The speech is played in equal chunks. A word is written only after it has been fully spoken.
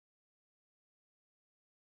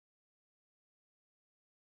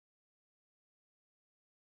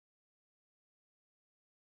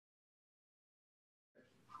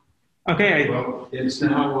Okay. Well, it's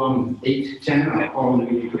now 8:10. I'll call the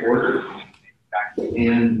meeting to order.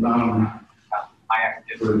 And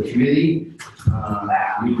for the committee,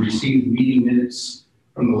 we received meeting minutes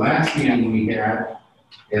from the last meeting we had,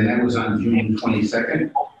 and that was on June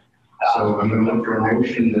 22nd. So I'm going to look for a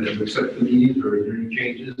motion that we accept the meetings, or is there any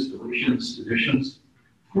changes, deletions, additions?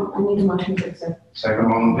 No, I need a motion to accept.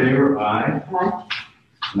 Second, all in favor? Aye. Aye.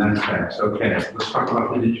 And that's passed. Okay, let's talk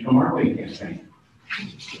about the digital marketing campaign.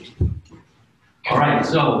 All right,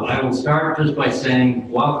 so I will start just by saying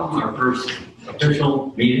welcome, our first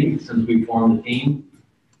official meeting since we formed the team.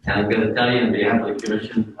 And I'm going to tell you on behalf of the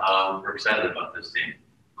commission, we're excited about this team.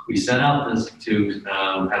 We set out this to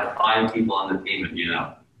have 5 people on the team, and you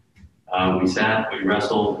know. We sat, we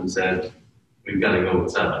wrestled, and said, we've got to go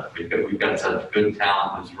with 7. We've got such good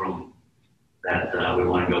talent in this room that we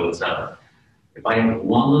want to go with 7. If I have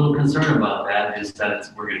one little concern about that is that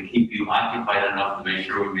we're going to keep you occupied enough to make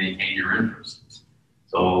sure we maintain your interests.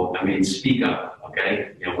 So, I mean, speak up,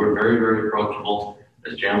 okay? You know, we're very, very approachable.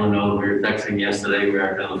 As gentlemen know, we were texting yesterday, we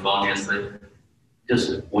were on the phone yesterday.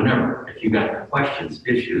 Just whenever, if you got questions,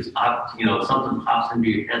 issues, you know, something pops into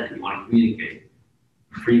your head that you want to communicate,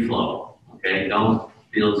 free flow, okay? Don't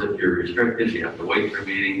feel as if you're restricted, you have to wait for a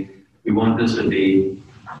meeting. We want this to be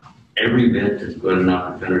every bit as good an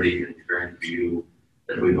opportunity and experience for you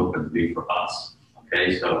as we hope it to be for us,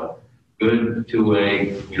 okay? So good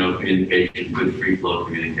two-way, you know, communication, good free flow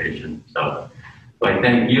communication. So I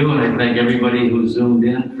thank you, and I thank everybody who zoomed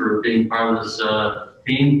in for being part of this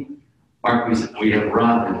team. Mark, we have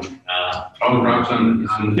Rob. Rob's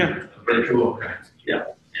on yeah. Virtual, okay. Yeah.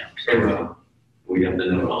 So we have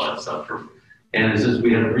to know all that stuff. And as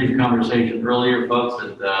we had a brief conversation earlier, folks,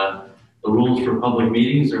 that the rules for public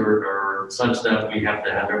meetings are such that we have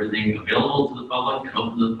to have everything available to the public and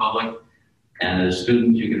open to the public. And as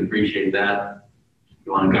students, you can appreciate that.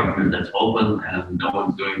 You want a government that's open and no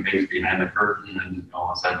one's doing things behind the curtain, and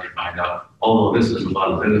all of a sudden you find out, although this is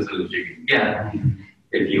about as innocent as you can get,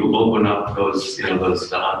 if you open up those, you know,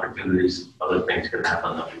 those opportunities, other things can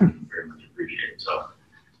happen that we very much appreciate. So,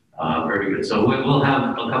 very good. So we'll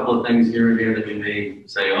have a couple of things here and there that we may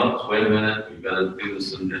say, oh, wait a minute, we've got to do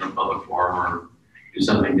this in a public forum or do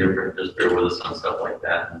something different. Just bear with us on stuff like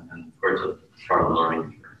that. And of course, it's part of the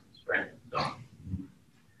learning experience, right?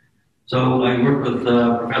 So I worked with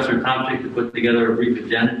Professor Tomczyk to put together a brief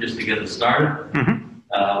agenda just to get us started.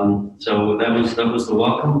 So that was the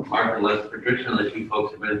welcome. Mark and Patricia, unless you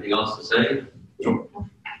folks have anything else to say.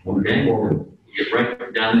 Okay, we'll get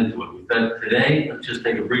right down into it. We thought today, let's just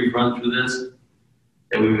take a brief run through this.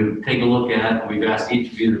 That we would take a look at, we've asked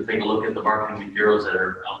each of you to take a look at the marketing materials that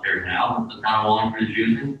are out there now that the town of Wallingford is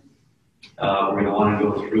using. We're going to want to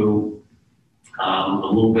go through a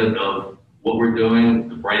little bit of what we're doing,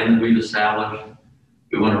 the brand that we've established.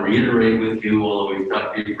 We want to reiterate with you, although we've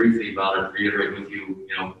talked to you briefly about it, reiterate with you,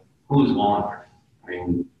 you know, who's Wallingford? I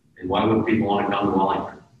mean, and why would people want to come to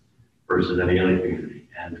Wallingford versus any other community?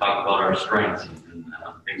 And talk about our strengths and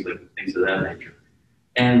things of that nature.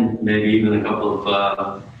 And maybe even a couple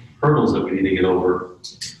of hurdles that we need to get over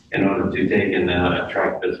in order to take and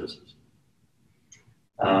attract businesses.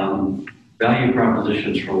 Value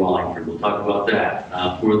propositions for Wallingford, we'll talk about that.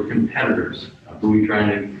 Who are the competitors? Who are we trying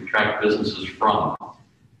to attract businesses from?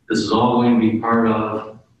 This is all going to be part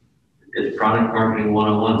of it's product marketing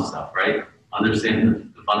 101 stuff, right?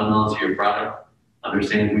 Understand the fundamentals of your product,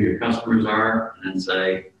 understand who your customers are, and then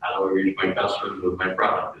say, how do I reach my customers with my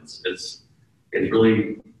product? It's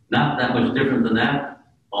really not that much different than that,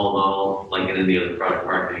 although like in any other product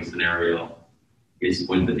marketing scenario, is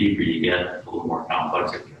when the deeper you get, a little more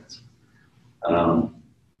complex it gets.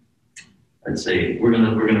 I'd say we're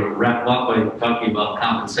gonna wrap up by talking about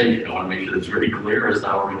compensation. I want to make sure it's very clear as to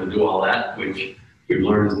how we're going to do all that, which we've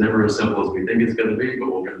learned is never as simple as we think it's going to be, but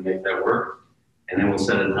we're going to make that work. And then we'll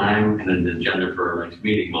set a time and an agenda for our next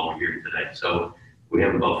meeting while we're here today. So we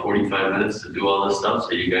have about 45 minutes to do all this stuff,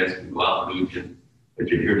 so you guys can go out and do what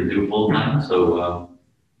you're here to do full time. So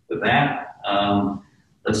with that,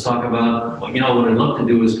 let's talk about, well, you know, what I'd love to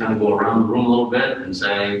do is kind of go around the room a little bit and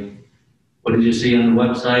say, what did you see on the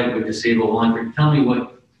website? What did you see about Wallingford? Tell me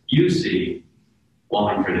what you see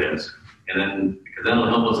Wallingford is. And then, because that'll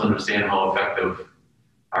help us understand how effective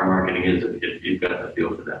our marketing is if you've got the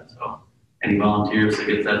feel for that. So, any volunteers to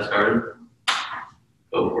get that started?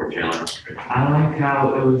 Go for it, challenge. I like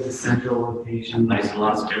how it was a central location. Nice and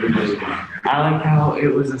lots of everybody's going. I like how it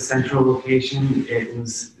was a central location. It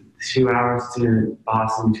was 2 hours to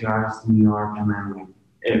Boston, 2 hours to New York, and then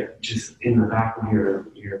it just in the back of your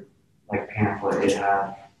like pamphlet, it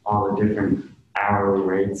had all the different hourly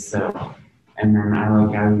rates. So, and then I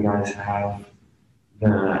like how you guys have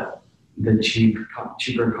the the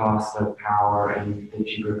cheaper cost of power and the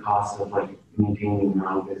cheaper cost of like maintaining your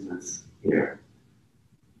own business here.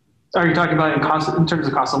 Are you talking about in terms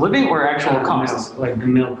of cost of living or actual costs? Like the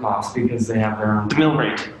mill cost, because they have their own. The mill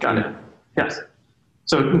rate, got it. Yes.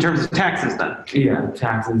 So in terms of taxes then? Yeah,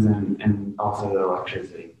 taxes and also the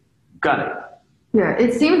electricity. Got it. Yeah,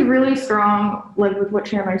 it seemed really strong, like with what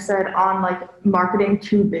Chandler said on like marketing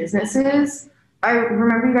to businesses. I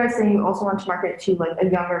remember you guys saying you also want to market to like a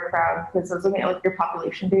younger crowd, because I was looking at like your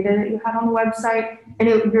population data that you had on the website, and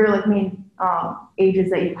your like main ages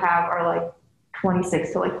that you have are like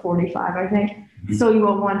 26 to like 45, I think. Mm-hmm. So you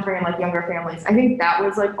want to bring in like younger families. I think that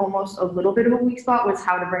was like almost a little bit of a weak spot, was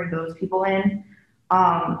how to bring those people in.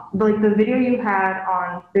 Like the video you had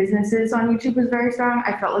on businesses on YouTube was very strong.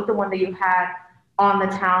 I felt like the one that you had on the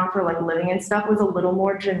town for like living and stuff was a little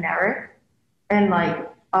more generic and like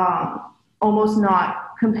almost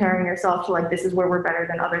not comparing yourself to like, this is where we're better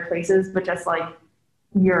than other places, but just like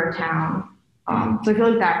your town. So I feel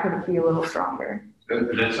like that could be a little stronger.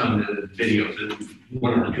 That's on the videos,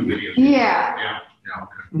 one of the two videos. Yeah. Yeah.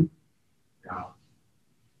 Okay.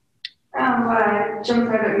 What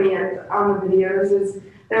jumped out at me on the videos is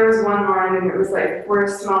there was one line and it was like, we're a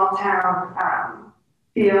small town,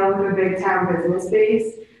 feel with a big town business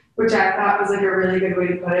base, which I thought was like a really good way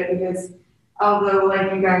to put it, because although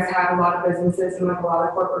like you guys have a lot of businesses and like a lot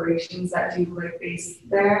of corporations that do like base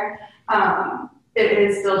there, it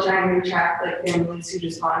is still trying to attract like families who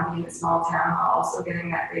just want to be in a small town while also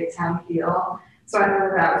getting that big town feel. So I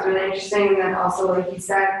thought that was really interesting. And then also, like you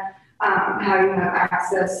said, how you have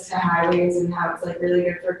access to highways and how it's like really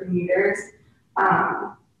good for commuters.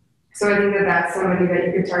 So I think that that's somebody that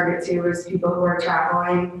you could target too, is people who are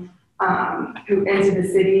traveling who into the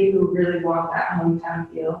city, who really want that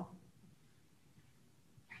hometown feel.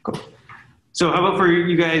 Cool. So how about for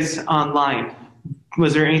you guys online?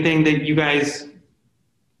 Was there anything that you guys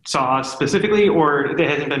saw specifically or that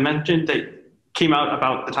hasn't been mentioned that came out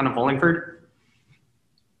about the town of Wallingford?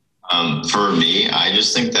 For me, I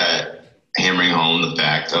just think that hammering home the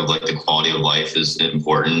fact of like the quality of life is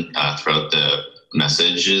important throughout the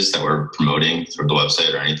messages that we're promoting through the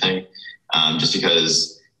website or anything. Just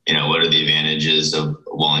because, you know, what are the advantages of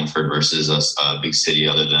Wallingford versus a big city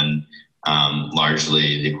other than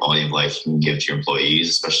largely the quality of life you can give to your employees,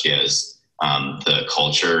 especially as the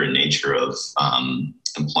culture and nature of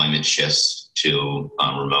employment shifts to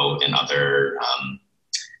remote and other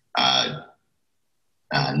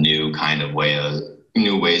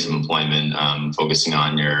new ways of employment, focusing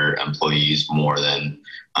on your employees more than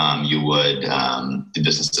you would the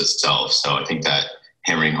business itself. So I think that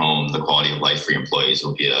hammering home the quality of life for your employees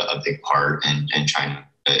will be a big part, and trying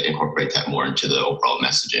to incorporate that more into the overall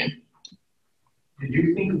messaging. Did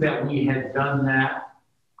you think that we had done that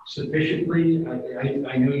sufficiently?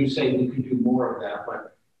 I know you say we could do more of that,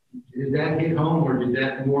 but did that hit home, or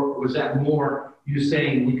was that more you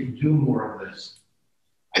saying we could do more of this?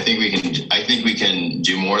 I think we can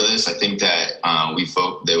do more of this. I think that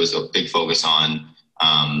there was a big focus on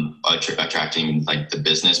attracting like the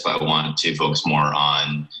business, but I wanted to focus more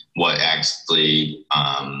on what actually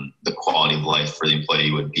the quality of life for the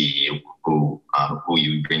employee would be, who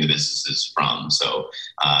you bring the businesses from. So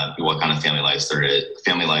what kind of family life would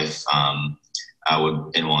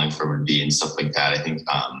in Wallingford would be, and stuff like that. I think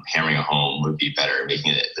hammering a home would be better,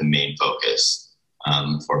 making it the main focus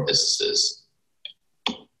for businesses.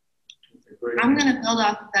 I'm going to build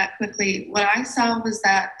off of that quickly. What I saw was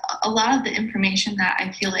that a lot of the information that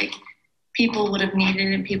I feel like people would have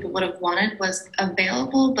needed and people would have wanted was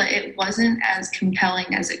available, but it wasn't as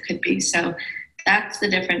compelling as it could be. So that's the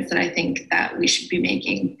difference that I think that we should be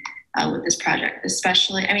making with this project,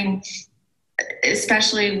 especially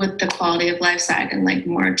with the quality of life side, and like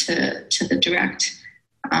more to the direct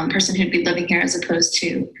person who'd be living here as opposed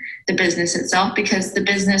to the business itself, because the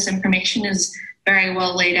business information is very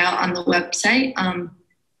well laid out on the website.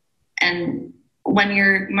 And when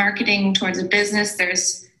you're marketing towards a business,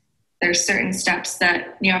 there's certain steps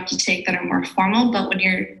that you have to take that are more formal, but when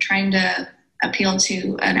you're trying to appeal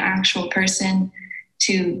to an actual person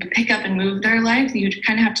to pick up and move their life, you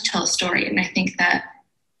kind of have to tell a story. And I think that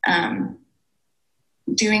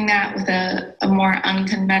doing that with a more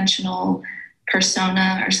unconventional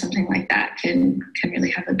persona or something like that can really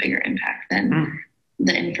have a bigger impact than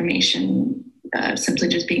the information simply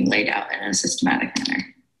just being laid out in a systematic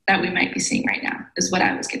manner that we might be seeing right now, is what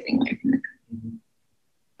I was getting away from it.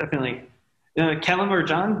 Definitely. Callum or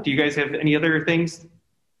John, do you guys have any other things?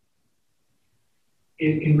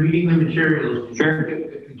 In reading the materials,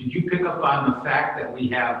 did you pick up on the fact that we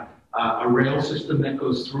have a rail system that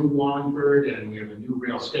goes through Wallingford, and we have a new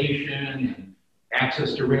rail station,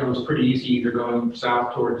 access to rail is pretty easy, either going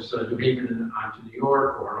south towards New Haven and onto New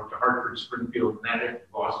York, or up to Hartford, Springfield, Connecticut,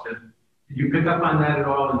 Boston. Did you pick up on that at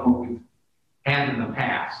all in what we've had in the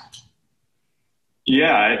past?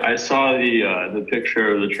 Yeah, I saw the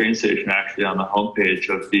picture of the train station actually on the homepage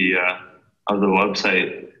of the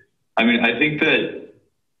website. I mean, I think that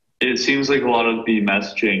it seems like a lot of the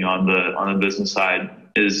messaging on the business side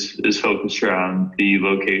is focused around the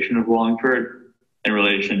location of Wallingford in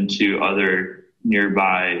relation to other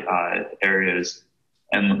nearby areas.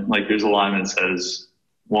 And like there's a line that says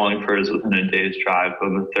Wallingford is within a day's drive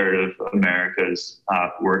of a third of America's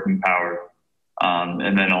working power.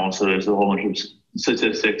 And then also there's a whole bunch of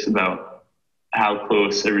statistics about how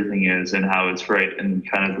close everything is and how it's right in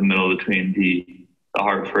kind of the middle between the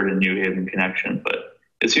Hartford and New Haven connection. But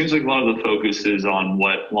it seems like a lot of the focus is on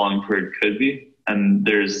what Wallingford could be. And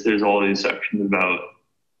there's all these sections about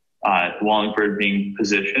Wallingford being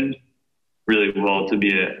positioned really well to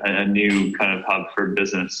be a new kind of hub for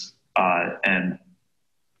business. And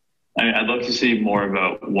I mean, I'd love to see more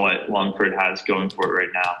about what Wallingford has going for it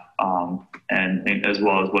right now, and as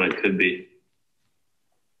well as what it could be.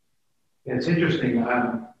 Yeah, it's interesting.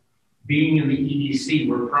 Being in the EDC,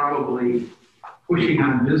 we're probably pushing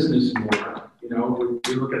on business more. You know,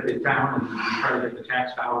 we look at the town and we try to get the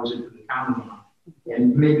tax dollars into the town,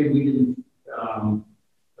 and maybe we didn't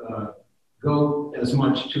go as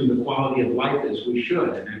much to the quality of life as we should,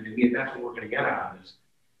 and I mean, that's what we're going to get out of this.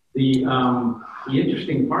 The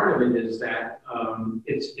interesting part of it is that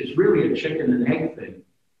it's really a chicken and egg thing.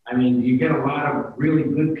 I mean, you get a lot of really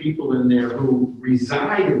good people in there who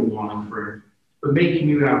reside in Wallingford, but may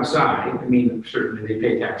commute outside. I mean, certainly they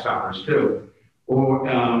pay tax dollars too. Or,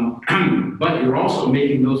 but you're also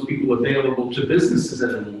making those people available to businesses that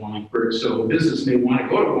are in Wallingford. So a business may want to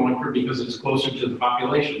go to Wallingford because it's closer to the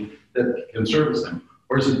population that can service them.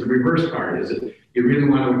 Or is it the reverse part? Is it you really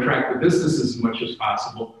want to attract the businesses as much as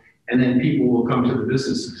possible, and then people will come to the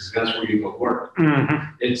businesses because that's where you go work.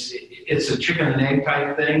 Mm-hmm. It's a chicken and egg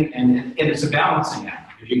type thing, and it's a balancing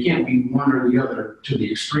act. If you can't be one or the other to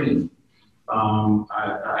the extreme.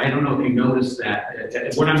 I don't know if you noticed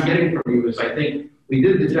that. What I'm getting from you is I think we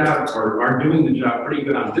did the job or are doing the job pretty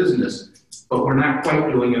good on business, but we're not quite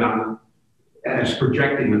doing it on as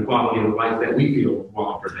projecting the quality of life that we feel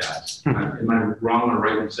Wallingford has. Am I wrong or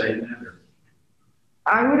right in saying that? Or?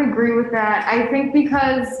 I would agree with that. I think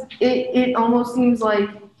because it almost seems like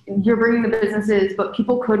you're bringing the businesses, but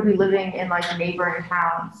people could be living in like neighboring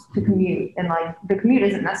towns to commute, and like the commute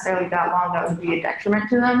isn't necessarily that long. That would be a detriment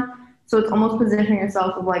to them. So it's almost positioning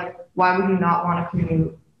yourself of like, why would you not want to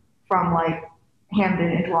commute from like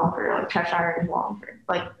Hamden into Wallingford, or like Cheshire into Wallingford?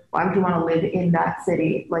 Like, why would you want to live in that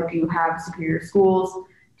city? Like, do you have superior schools?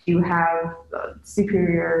 Do you have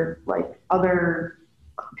superior like other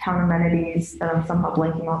town amenities that I'm somehow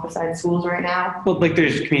blanking off besides schools right now? Well, like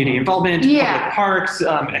there's community involvement, yeah, public parks,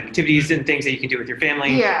 activities and things that you can do with your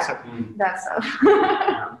family. Yeah, so. That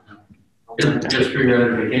stuff. Just for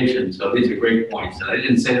your edification, so these are great points. And I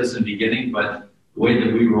didn't say this in the beginning, but the way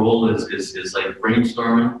that we roll is like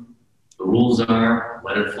brainstorming. The rules are,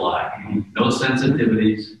 let it fly. No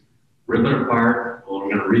sensitivities, rip it apart, well,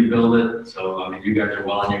 we're going to rebuild it. So, I mean, you guys are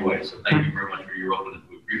well on your way. So thank you very much for your openness.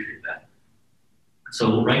 We appreciate that.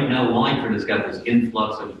 So right now, Wallingford has got this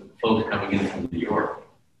influx of folks coming in from New York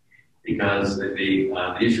because the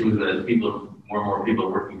issue is that more and more people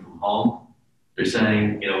are working from home. They're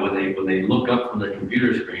saying, you know, when they look up from their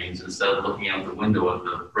computer screens, instead of looking out the window at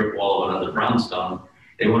the brick wall of another brownstone,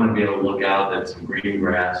 they want to be able to look out at some green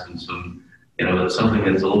grass and some, you know, something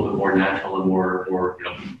that's a little bit more natural and more you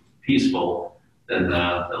know, peaceful than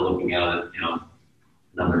looking out at, you know,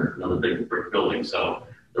 another big brick building. So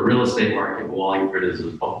the real estate market in Wallingford is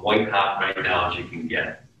as white hot right now as you can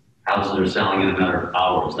get. Houses are selling in a matter of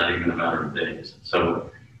hours, not even a matter of days. So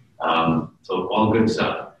all good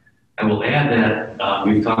stuff. I will add that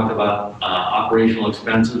we've talked about operational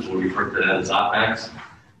expenses. We'll refer to that as OPEX,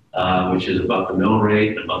 which is about the mill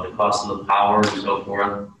rate, about the cost of the power, and so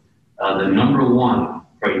forth. The number one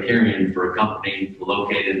criterion for a company to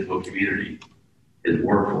locate into a community is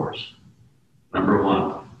workforce. Number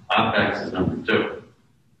one. OPEX is number two.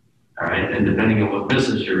 All right, and depending on what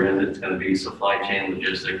business you're in, it's going to be supply chain,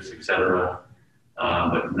 logistics, etc.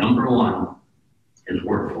 But number one is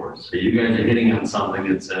workforce. So you guys are hitting on something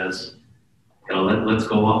that says, you know, let's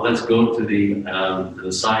go to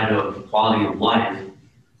the side of quality of life,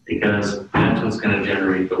 because that's what's going to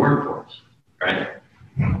generate the workforce, right?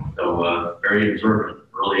 So very observant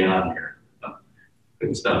early on here.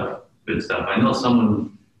 Good stuff. Good stuff. I know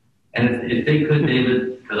someone, and if they could,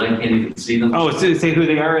 David, because I can't even see them. Oh, so say who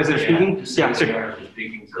they are as they're speaking? Yeah, sure. They are as they're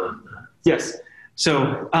speaking. So, yes.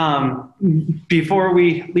 So before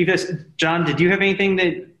we leave this, John, did you have anything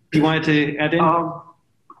that you wanted to add in?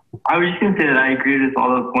 I was just going to say that I agree with all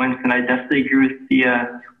those points, and I definitely agree with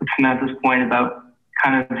with Samantha's point about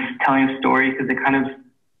kind of telling a story, because it kind of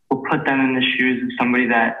will put them in the shoes of somebody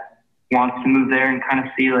that wants to move there and kind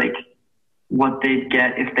of see like what they'd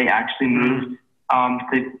get if they actually moved,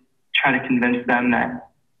 to try to convince them that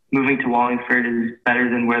moving to Wallingford is better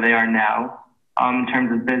than where they are now, in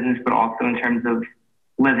terms of business, but also in terms of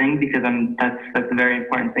living, because that's a very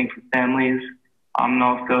important thing for families. And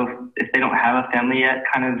also, if they don't have a family yet,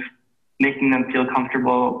 kind of making them feel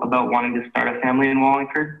comfortable about wanting to start a family in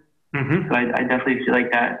Wallingford. Mm-hmm. So I definitely feel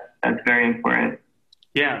like that's very important.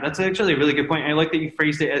 Yeah, that's actually a really good point. I like that you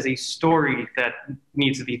phrased it as a story that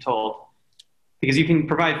needs to be told. Because you can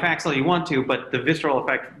provide facts all you want to, but the visceral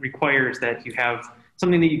effect requires that you have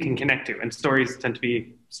something that you can connect to, and stories tend to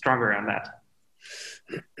be stronger on that.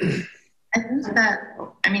 I think that,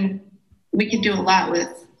 I mean, we could do a lot with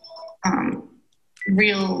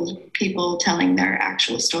real people telling their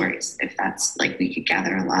actual stories. If that's like, we could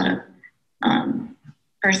gather a lot of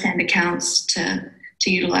firsthand accounts to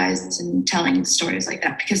utilize in telling stories like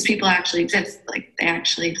that, because people actually exist. Like, they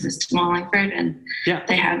actually exist in Wallingford, and yeah,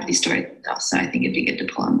 they have these stories themselves. So I think it'd be good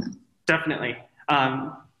to pull on them. Definitely. I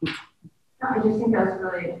just think that's a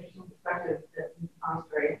really interesting perspective that sounds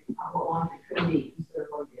great. What Wallingford could be instead of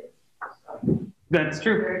what it is. So, that's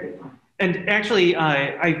true. And actually,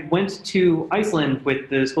 I went to Iceland with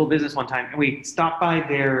the school business one time, and we stopped by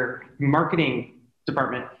their marketing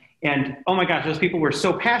department. And oh my gosh, those people were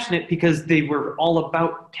so passionate because they were all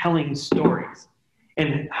about telling stories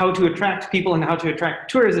and how to attract people and how to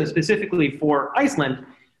attract tourism specifically for Iceland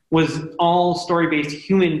was all story-based,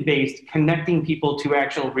 human-based, connecting people to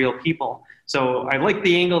actual real people. So I like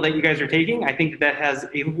the angle that you guys are taking. I think that has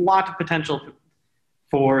a lot of potential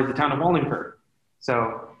for the town of Wallingford.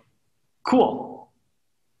 So cool.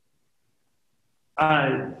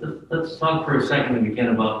 Let's talk for a second again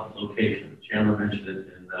about location. Chandler mentioned it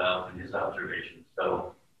in his observations.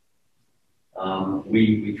 So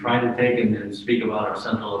we try to take and speak about our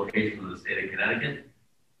central location in the state of Connecticut.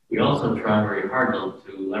 We also try very hard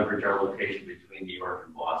to leverage our location between New York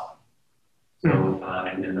and Boston. So,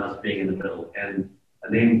 and us being in the middle. And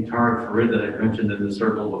a name, Tariq Farid, that I mentioned in the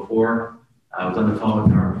circle before, I was on the phone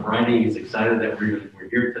with Tariq Friday. He's excited that we're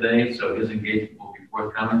here today, so his engagement will be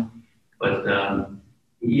forthcoming. But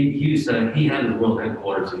he had his world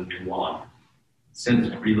headquarters in Wallingford,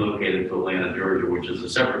 since relocated to Atlanta, Georgia, which is a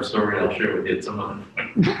separate story I'll share with you at some other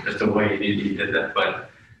point, just the way he did that.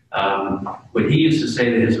 But he used to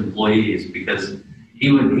say to his employees, because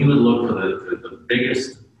he would look for the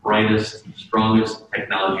biggest, brightest, strongest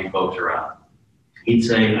technology folks around. He'd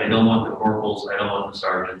say, I don't want the corporals, I don't want the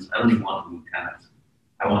sergeants, I don't even want the lieutenants.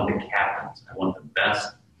 I want the captains. I want the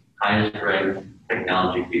best, highest ranked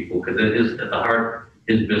technology people, because it is at the heart,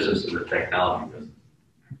 his business is a technology business.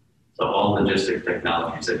 So all logistic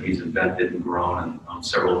technologies that he's invented and grown and on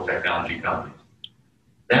several technology companies.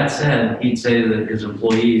 That said, he'd say that his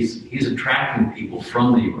employees, he's attracting people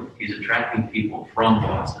from New York. He's attracting people from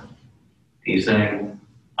Boston. He's saying,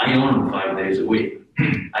 I own them 5 days a week.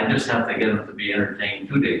 I just have to get them to be entertained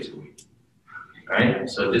 2 days a week. Right?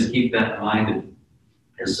 So just keep that in mind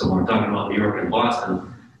as someone talking about New York and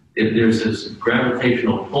Boston. If there's this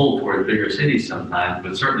gravitational pull toward bigger cities sometimes,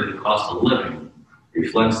 but certainly the cost of living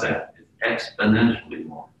reflects that. It's exponentially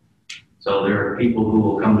more. So there are people who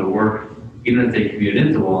will come to work, even if they commute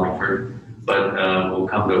into Wallingford, but will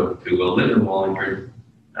come to live in Wallingford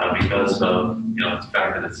because of the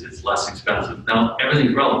fact that it's less expensive. Now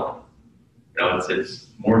everything's relevant. It's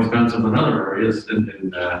more expensive than other areas,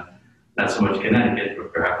 and not so much Connecticut,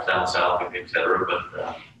 but perhaps down south, et cetera.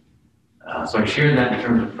 But so I share that in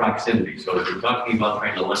terms of proximity. So if we're talking about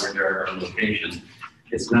trying to leverage our location,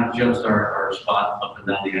 it's not just our spot up and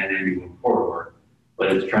down the I-91 corridor,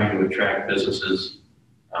 but it's trying to attract businesses,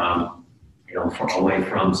 away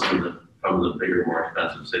from some of the bigger, more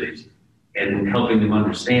expensive cities, and helping them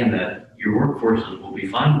understand that your workforces will be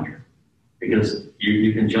fine here, because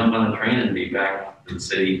you can jump on a train and be back to the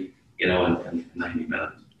city, in 90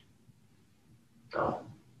 minutes. So.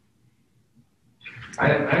 I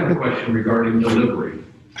have a question regarding delivery.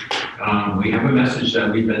 We have a message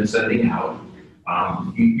that we've been sending out.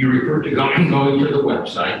 You referred to going to the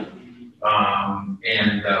website,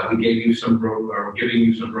 and we gave you some giving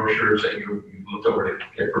you some brochures that you looked over to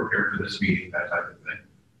get prepared for this meeting, that type of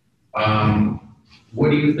thing. What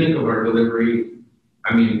do you think of our delivery?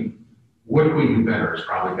 I mean, what can we do better is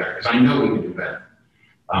probably better, because I know we can do better.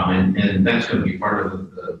 And that's going to be part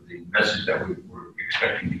of the message that we're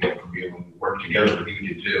expecting to get from you when we work together with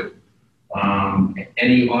you to do.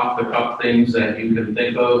 Any off-the-cuff things that you can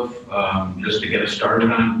think of, just to get us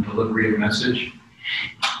started on delivery of message?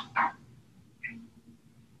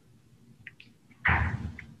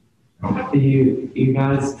 You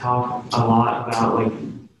guys talk a lot about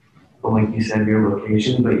like you said, your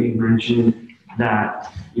location, but you mentioned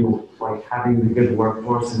that you like having the good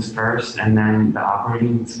workforce is first, and then the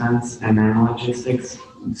operating expense, and then logistics.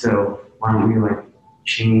 So why don't we like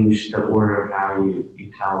change the order of how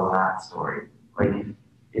you tell that story? Like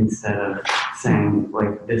instead of saying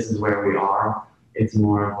like this is where we are, it's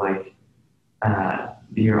more of like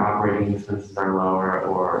your operating expenses are lower,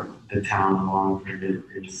 or the town of Wallingford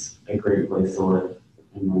is a great place to live.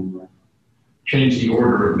 And then, change the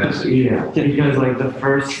order of message. yeah, because like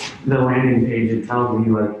the landing page, it tells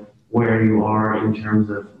you like where you are in terms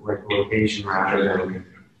of like location rather than,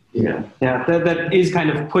 yeah. Yeah, that is kind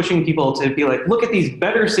of pushing people to be like, look at these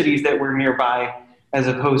better cities that we're nearby, as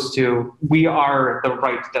opposed to we are the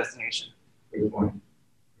right destination. Good point.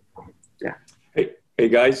 Yeah. Hey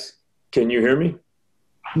guys, can you hear me?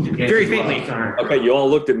 Very faintly. Okay, you all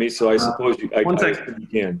looked at me, so I suppose you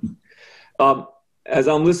can. As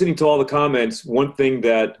I'm listening to all the comments, one thing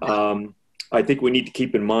that I think we need to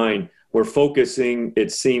keep in mind, we're focusing,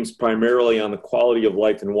 it seems, primarily on the quality of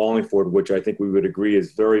life in Wallingford, which I think we would agree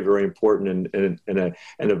is very, very important and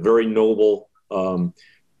a very noble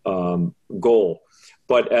goal.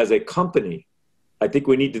 But as a company, I think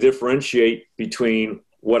we need to differentiate between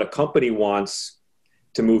what a company wants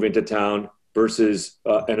to move into town versus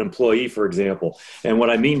an employee, for example. And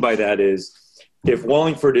what I mean by that is, if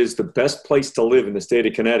Wallingford is the best place to live in the state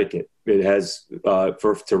of Connecticut, it has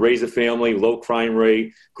to raise a family, low crime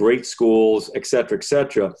rate, great schools, et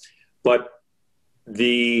cetera, but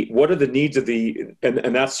what are the needs of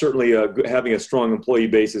and that's certainly having a strong employee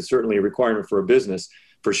base is certainly a requirement for a business,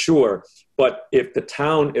 for sure. But if a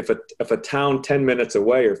town 10 minutes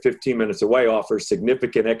away or 15 minutes away offers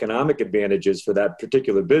significant economic advantages for that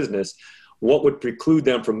particular business, what would preclude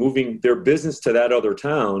them from moving their business to that other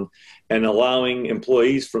town and allowing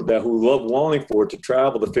employees who love Wallingford to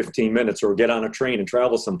travel the 15 minutes or get on a train and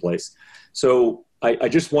travel someplace? So I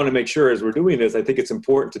just want to make sure as we're doing this, I think it's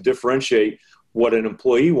important to differentiate what an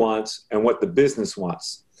employee wants and what the business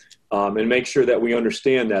wants. And make sure that we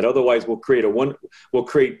understand that. Otherwise, we'll create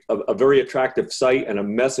a very attractive site and a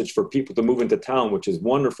message for people to move into town, which is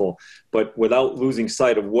wonderful, but without losing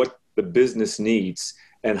sight of what the business needs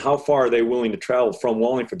and how far are they willing to travel from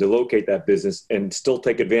Wallingford to locate that business and still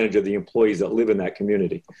take advantage of the employees that live in that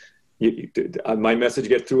community. My message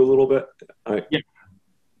get through a little bit? Yeah.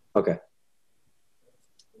 Okay.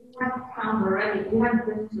 We have towns already, we have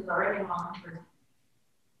businesses already in Wallingford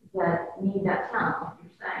that need that town, like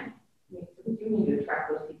you're saying. We do need to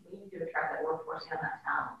attract those people. We need to attract that workforce in that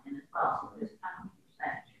town in as well. So this town,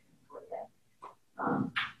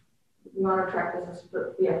 we want to attract business, but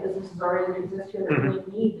we have businesses already that exist here that really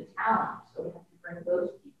need the talent. So we have to bring those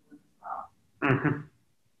people in as well.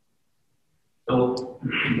 So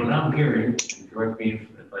what I'm hearing, correct me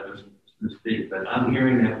if I just misspeak, but I'm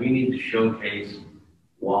hearing that we need to showcase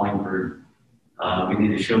Wallingford. We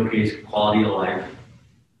need to showcase quality of life.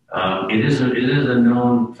 It is a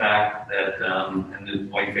known fact that, and the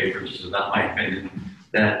white paper, this is not my opinion,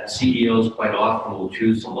 that CEOs quite often will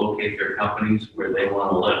choose to locate their companies where they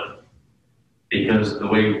want to live. Because the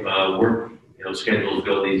way work schedules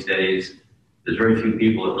go these days, there's very few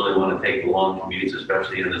people that really want to take the long commutes,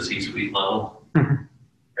 especially in the C-suite level.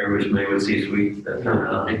 Everybody's familiar with C-suite, that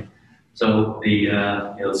terminology. So the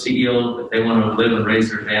CEO, if they want to live and raise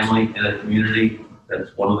their family in a community,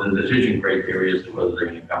 that's one of the decision criteria as to whether they're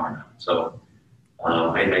going to come or not. So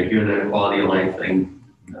I hear that quality of life thing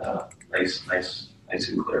nice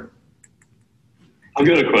and clear. I've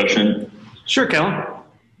got a question. Sure, Kellen.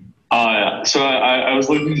 So I was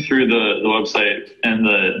looking through the website and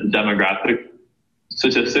the demographic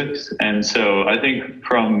statistics. And so I think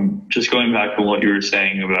from just going back to what you were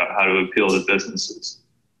saying about how to appeal to businesses,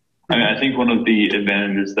 I think one of the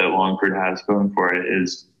advantages that Wallingford has going for it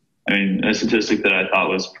is, a statistic that I thought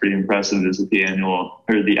was pretty impressive is that the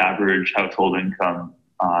average household income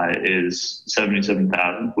is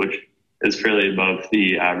 $77,000, which is fairly above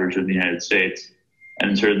the average of the United States,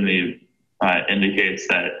 and certainly indicates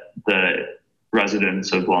that the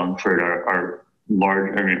residents of Wallingford are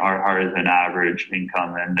higher than average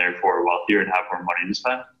income and therefore wealthier and have more money to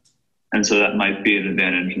spend. And so that might be an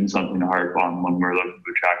advantage and something to harp on when we're looking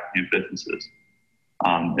to attract new businesses.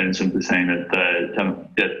 And simply saying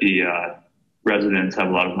that the residents have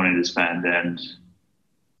a lot of money to spend, and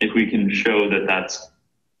if we can show that that's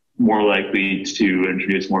more likely to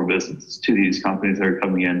introduce more business to these companies that are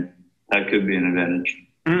coming in, that could be an advantage.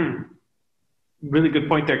 Really good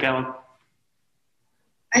point there, Callum.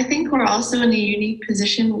 I think we're also in a unique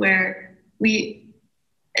position where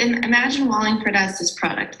imagine Wallingford as this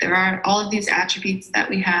product. There are all of these attributes that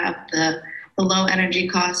we have, the low energy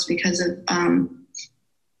cost because of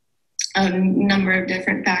a number of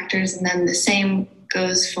different factors, and then the same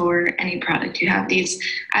goes for any product. You have these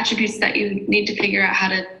attributes that you need to figure out how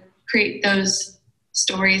to create those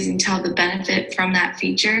stories and tell the benefit from that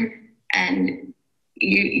feature, and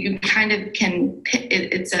you kind of can pick,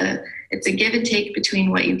 it's a give and take between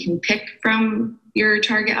what you can pick from your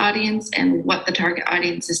target audience and what the target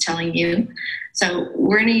audience is telling you. So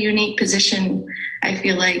we're in a unique position, I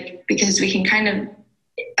feel like, because we can kind of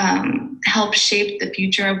help shape the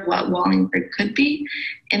future of what Wallingford could be,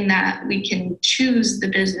 in that we can choose the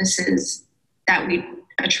businesses that we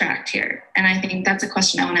attract here. And I think that's a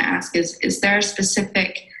question I want to ask is there a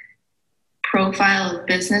specific profile of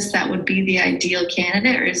business that would be the ideal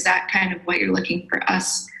candidate, or is that kind of what you're looking for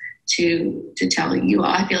us to tell you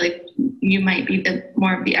all? I feel like you might be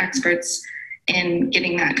more of the experts in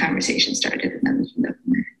getting that conversation started, and then we can go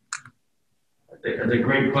from there. That's a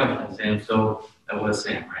great question, Sam. So that was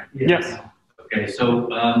Sam, right? Yes. Okay,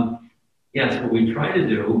 so yes, what we try to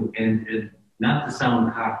do, and not to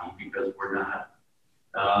sound cocky because we're not,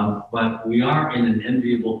 but we are in an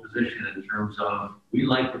enviable position in terms of we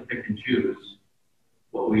like to pick and choose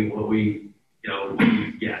what we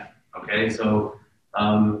get. Okay, so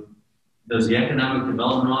does the Economic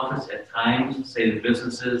Development Office at times say to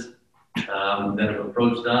businesses that have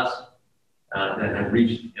approached us, that have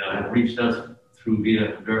reached us through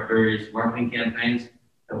via various marketing campaigns,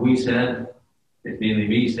 have we said, it's mainly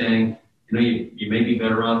me saying, you may be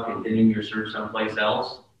better off continuing your search someplace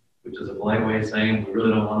else, which is a polite way of saying we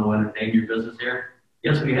really don't want to entertain your business here?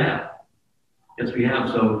 Yes, we have. Yes, we have.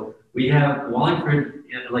 So we have Wallingford,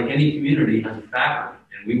 like any community, has a fabric,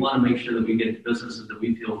 and we want to make sure that we get businesses that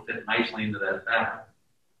we feel fit nicely into that fabric.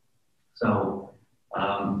 So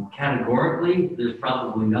categorically, there's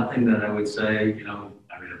probably nothing that I would say,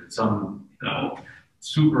 if it's some,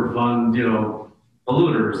 super fun,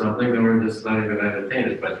 polluter or something, then we're just not even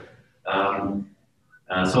entertained. But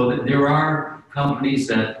so there are companies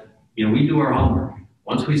that, we do our homework.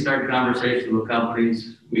 Once we start conversations with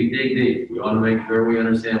companies, we dig deep. We want to make sure we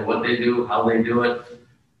understand what they do, how they do it,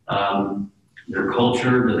 their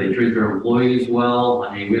culture. Do they treat their employees well?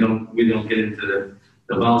 I mean, we don't get into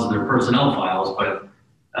the bowels of their personnel files, but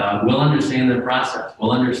we'll understand their process.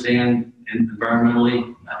 We'll understand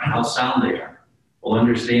environmentally how sound they are. We'll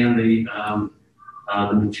understand the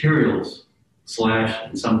materials /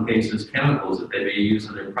 in some cases chemicals that they may use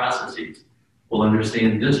in their processes. We'll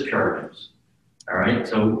understand discharges. All right,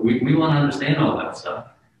 so we want to understand all that stuff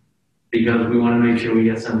because we want to make sure we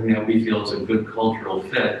get something that we feel is a good cultural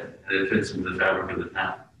fit and it fits into the fabric of the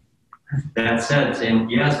town. That said, Sam,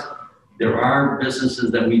 yes, there are businesses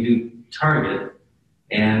that we do target,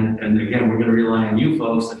 and again, we're going to rely on you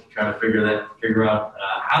folks to try to figure out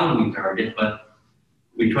how do we target, but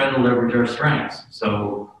we try to leverage our strengths.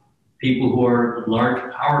 So people who are large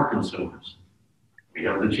power consumers, we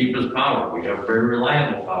have the cheapest power, we have very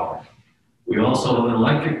reliable power. We also have an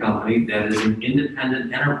electric company that is an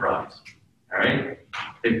independent enterprise. All right,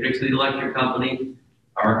 they fix the electric company,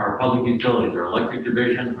 our public utilities, our electric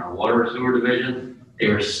division, our water and sewer division, they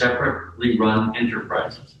are separately run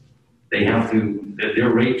enterprises. They have to, their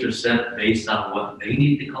rates are set based on what they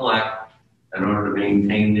need to collect in order to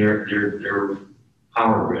maintain their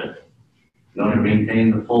power grid, in order to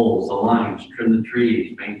maintain the poles, the lines, trim the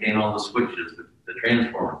trees, maintain all the switches, the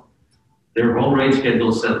transformer. Their whole rate schedule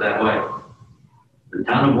is set that way. The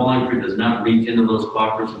town of Wallingford does not reach into those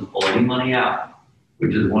coffers and pull any money out,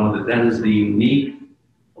 which is that is the unique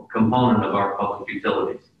component of our public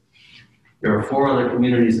utilities. There are three other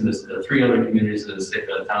communities in the state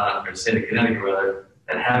of Connecticut,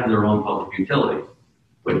 that have their own public utilities.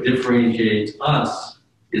 What differentiates us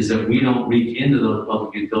is that we don't reach into those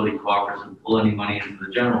public utility coffers and pull any money into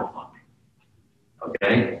the general fund.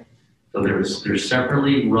 Okay? So they're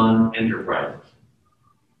separately run enterprises.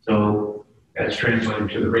 So that's translating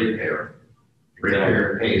to the ratepayer. The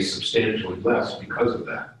ratepayer pays substantially less because of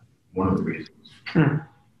that. One of the reasons.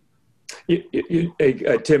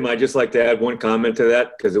 Tim, I'd just like to add one comment to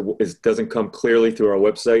that because it doesn't come clearly through our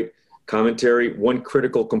website commentary. One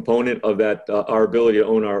critical component of that, our ability to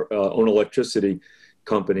own our own electricity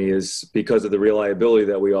company, is because of the reliability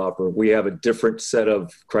that we offer. We have a different set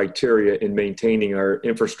of criteria in maintaining our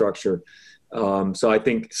infrastructure. So I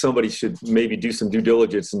think somebody should maybe do some due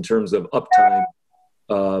diligence in terms of uptime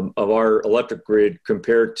of our electric grid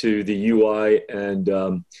compared to the UI and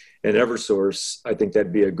EverSource. I think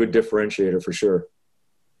that'd be a good differentiator for sure.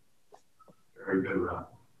 Very good, Rob.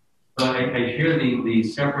 But I share the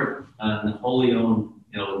separate, wholly owned,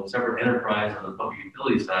 separate enterprise on the public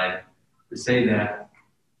utility side to say that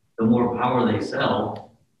the more power they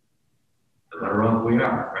sell, the better off we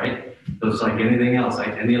are, right? So it's like anything else,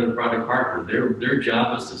 like any other product partner, their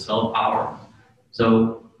job is to sell power.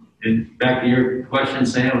 So back to your question,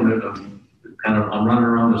 Sam, I'm running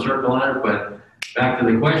around the circle on it, but back to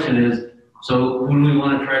the question is, so who do we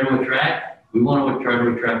want to try to attract? We want to try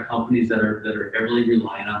to attract companies that are heavily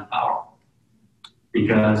reliant on power.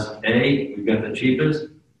 Because A, we've got the cheapest,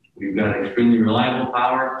 we've got extremely reliable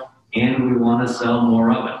power, and we want to sell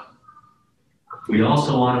more of it. We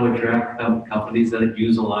also want to attract companies that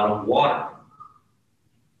use a lot of water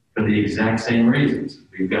for the exact same reasons.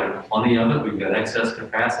 We've got plenty of it, we've got excess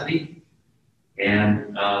capacity,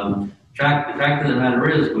 and the fact of the matter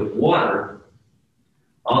is, with water,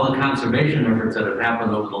 all the conservation efforts that have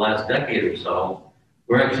happened over the last decade or so,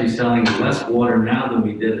 we're actually selling less water now than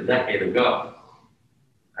we did a decade ago.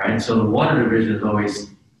 All right, so the water division is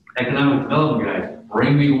always, economic development guys,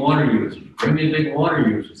 bring me water users, bring me big water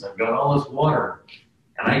users. I've got all this water,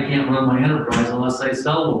 and I can't run my enterprise unless I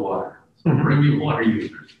sell the water. So bring me water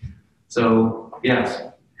users. So yes,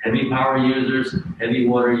 heavy power users, heavy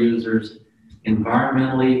water users,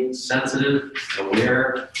 environmentally sensitive,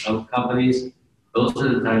 aware of companies. Those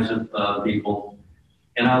are the types of people.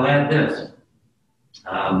 And I'll add this,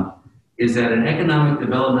 is that an economic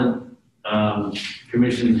development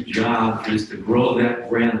commission's job is to grow that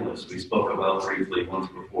grand list we spoke about briefly once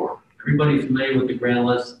before. Everybody familiar with the grand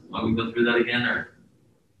list? Want we go through that again, or?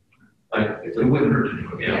 It wouldn't hurt to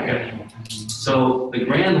do it. Yeah, okay. So the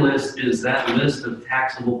grand list is that list of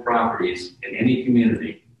taxable properties in any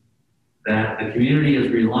community that the community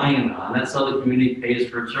is reliant on. That's how the community pays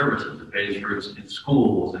for its services. It pays for its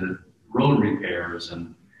schools and road repairs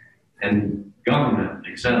and government,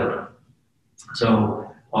 etc.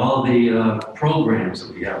 So all the programs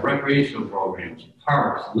that we have, recreational programs,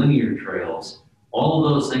 parks, linear trails, all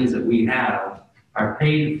of those things that we have are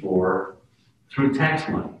paid for through tax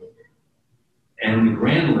money. And the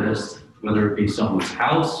grand list, whether it be someone's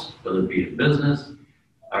house, whether it be a business,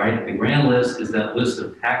 all right, the grand list is that list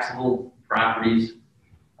of taxable properties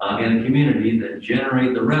in a community that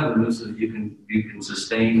generate the revenue so that you can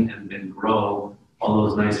sustain and grow all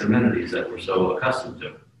those nice amenities that we're so accustomed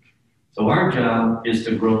to. So our job is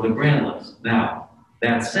to grow the grand list. Now,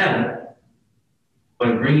 that said,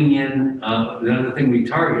 by bringing in, the other thing we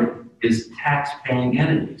target is tax-paying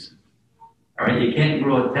entities. All right, you can't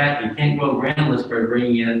grow a grand list by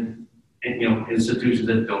bringing in, institutions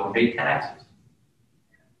that don't pay taxes.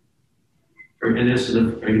 And this is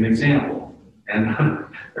an example. And I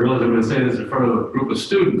realize I'm going to say this in front of a group of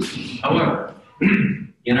students. However,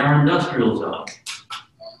 in our industrial zone,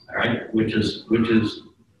 all right, which is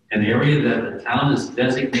an area that the town is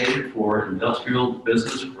designated for industrial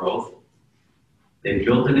business growth. They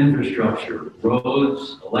built an infrastructure,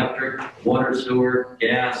 roads, electric, water, sewer,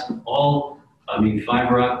 gas,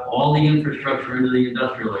 fiber optic, all the infrastructure into the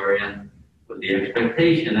industrial area with the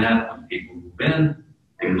expectation that when people move in,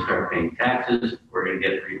 they're going to start paying taxes, we're going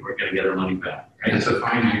to get our money back. Right? That's a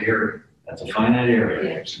finite area. That's a finite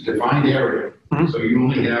area. It's a defined area. So you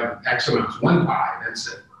only have X amounts, one pie, that's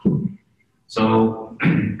it. So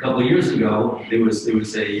a couple of years ago, it was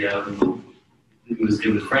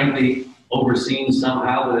frankly overseen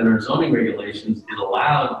somehow within our zoning regulations. It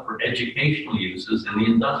allowed for educational uses in the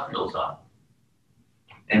industrial zone,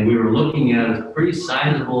 and we were looking at a pretty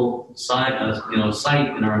sizable site in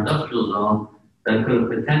our industrial zone that could have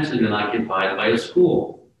potentially been occupied by a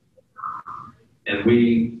school. And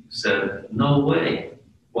we said, no way.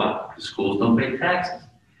 What? The schools don't pay taxes.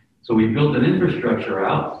 So we built an infrastructure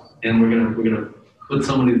out. And we're gonna put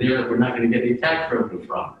somebody there that we're not gonna get any tax revenue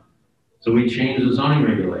from. So we changed the zoning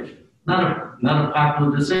regulation. Not a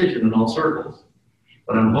popular decision in all circles,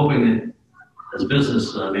 but I'm hoping that as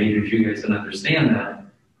business majors, you guys can understand that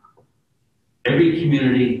every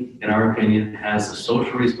community, in our opinion, has a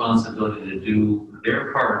social responsibility to do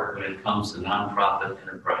their part when it comes to nonprofit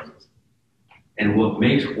enterprises. And what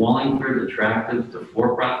makes Wallingford attractive to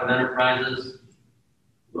for-profit enterprises,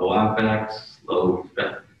 low OpEx, low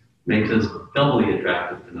expense, makes us doubly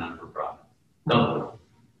attractive to non-for-profit, doubly.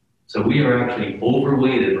 So we are actually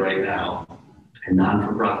overweighted right now in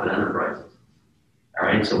non-for-profit enterprises. All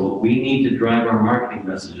right, so what we need to drive our marketing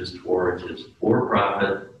messages towards is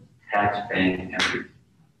for-profit, tax-paying entities.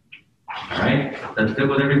 All right, that's good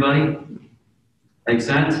with everybody? Make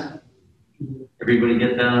sense? Everybody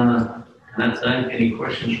get that on that side? Any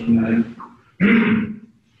questions from that?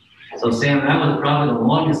 So Sam, that was probably the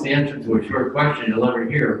longest answer to a short question you'll ever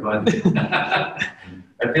hear, but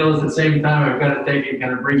all I feel at the same time I've got to take and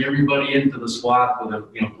kind of bring everybody into the swath with a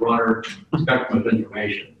broader spectrum of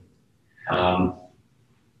information.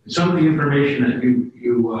 Some of the information that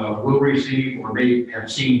you will receive or may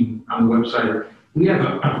have seen on the website, we have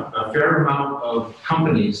a fair amount of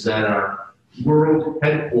companies that are world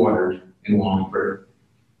headquartered in Wallingford,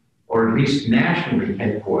 or at least nationally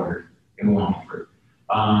headquartered in Wallingford.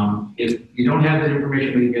 If you don't have that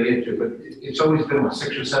information, we can get into it, but it's always been, what,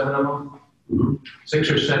 6 or 7 of them? Mm-hmm. 6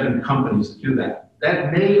 or 7 companies that do that.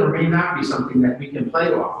 That may or may not be something that we can play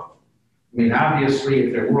off of. I mean, obviously,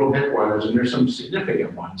 if they're world headquarters, and there's some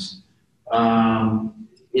significant ones,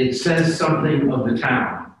 it says something of the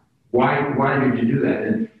town. Why did you do that?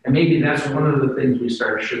 And maybe that's one of the things we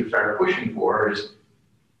should start pushing for is,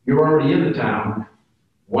 you're already in the town.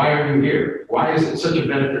 Why are you here? Why is it such a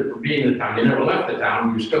benefit for being in the town? You never left the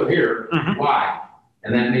town, you're still here. Mm-hmm. Why?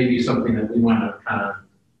 And that may be something that we want to kind of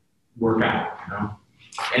work out,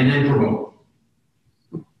 and then promote.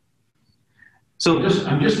 So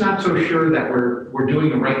I'm just not so sure that we're doing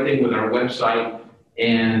the right thing with our website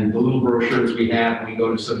and the little brochures we have. When we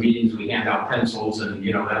go to some meetings, we hand out pencils and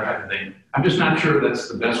that type of thing. I'm just not sure that's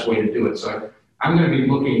the best way to do it. So I'm going to be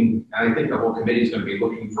looking, I think the whole committee is going to be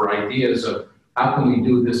looking for ideas of how can we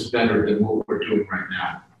do this better than what we're doing right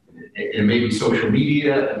now. And maybe social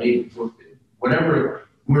media, maybe whatever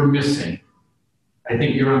we're missing. I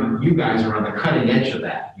think you guys are on the cutting edge of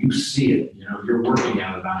that. You see it, you're working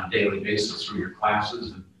at it on a daily basis through your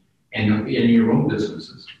classes and in your own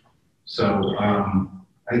businesses. So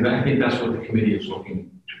I think that's what the committee is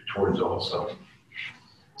looking towards also.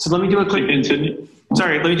 So let me do a quick, let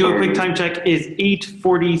me do a quick time check. Is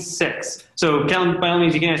 8:46. So Kellen, by all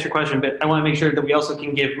means, you can ask your question, but I want to make sure that we also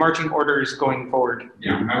can give marching orders going forward.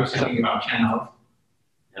 Yeah, I was thinking about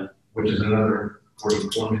 10, which is another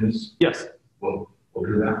 44 minutes. Yes. We'll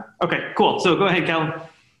do that. Okay, cool. So go ahead, Kellen.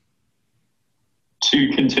 To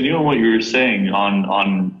continue on what you were saying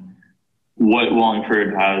on what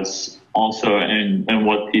Wallingford has also, and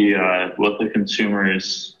what the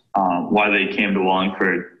consumers, why they came to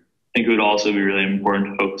Wallingford, I think it would also be really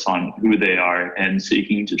important to focus on who they are and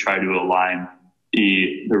seeking to try to align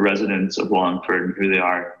the residents of Wallingford and who they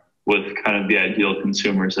are with kind of the ideal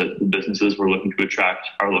consumers that the businesses we're looking to attract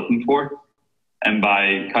are looking for. And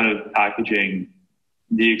by kind of packaging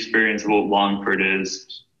the experience of what Wallingford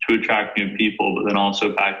is to attract new people, but then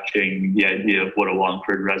also packaging the idea of what a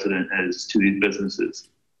Wallingford resident is to these businesses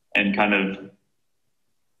and kind of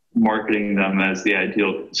marketing them as the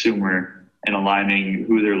ideal consumer and aligning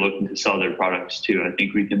who they're looking to sell their products to. I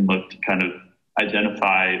think we can look to kind of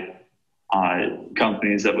identify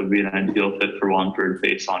companies that would be an ideal fit for Wallingford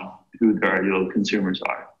based on who their ideal consumers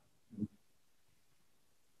are.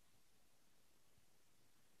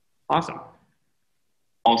 Awesome.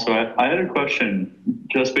 Also, I had a question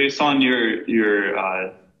just based on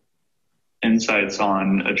your insights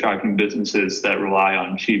on attracting businesses that rely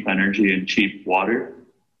on cheap energy and cheap water.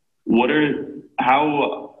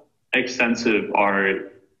 How extensive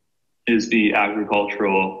is the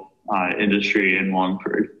agricultural industry in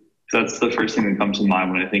Wallingford? That's the first thing that comes to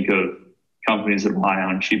mind when I think of companies that rely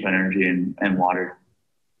on cheap energy and water.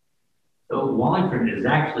 So Wallingford is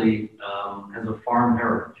actually has a farm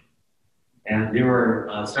heritage. And there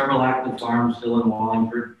are several active farms still in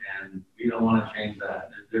Wallingford, and we don't want to change that.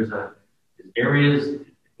 There's areas,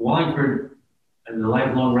 Wallingford, as a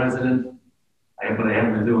lifelong resident, but I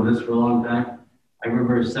haven't been doing this for a long time. I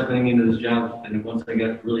remember stepping into this job, and once I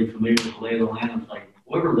got really familiar with the lay of the land, I was like,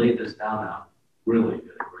 whoever laid this down now really did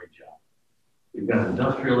a great job. We've got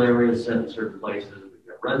industrial areas set in certain places. We've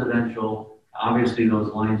got residential. Obviously,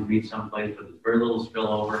 those lines meet someplace, but there's very little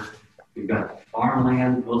spillover. We've got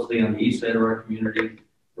farmland, mostly on the east side of our community,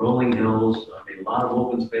 rolling hills. I mean, a lot of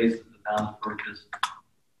open space that the town's purchased.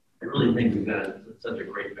 I really think we've got such a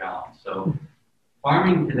great balance. So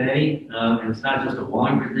farming today, and it's not just a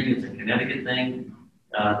Wallingford thing, it's a Connecticut thing.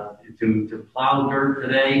 To plow dirt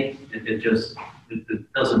today,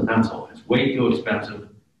 it doesn't pencil. It's way too expensive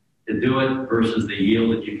to do it versus the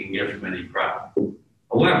yield that you can get from any crop.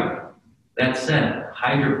 However, that said,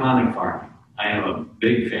 hydroponic farming, I am a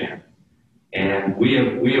big fan. And we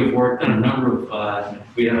have worked on a number of,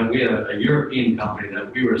 we had a European company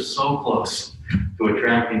that we were so close to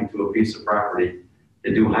attracting to a piece of property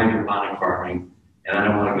to do hydroponic farming. And I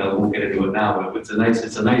won't get into it now, but it's a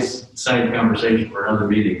nice side conversation for another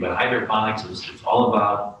meeting. But hydroponics is all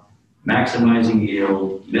about maximizing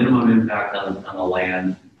yield, minimum impact on the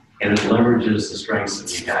land, and it leverages the strengths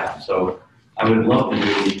that we have. So I would love to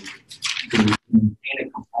maintain a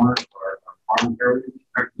component for our farm heritage in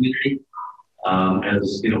our community.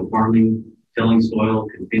 As farming, tilling soil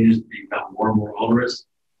continues to become more and more onerous,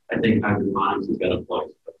 think hydroponics has got a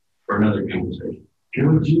place for another conversation.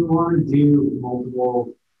 Would you want to do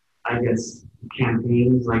multiple, I guess,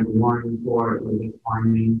 campaigns, like one for like a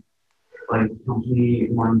farming, like company,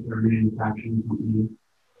 one for a manufacturing company,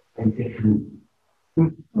 and different?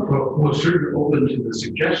 Well, we're certainly open to the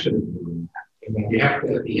suggestion of doing that. And you have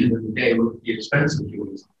to, at the end of the day, look at the expense of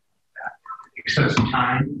doing something like that. Expensive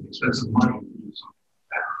time, expensive money to do something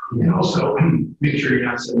like that. And also make sure you're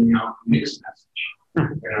not sending out a mixed message.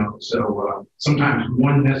 You know, so sometimes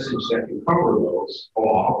one message that can cover those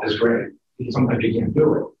all is great. Sometimes you can't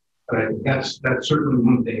do it. But I think that's certainly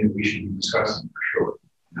one thing that we should be discussing for sure.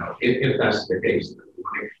 You know, if that's the case.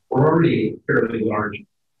 We're already a fairly large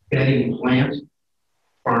bedding plant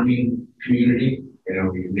farming community. You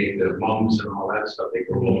know, we make the mums and all that stuff. They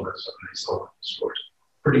grow all that stuff and they sell it in the stores.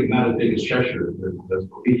 Pretty, not as big as Cheshire, but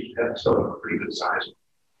we have still have a pretty good size.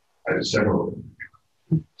 I have several of them.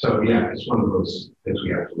 So yeah, it's one of those things we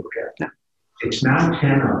have to look at. Yeah. It's now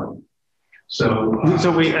 10:00. So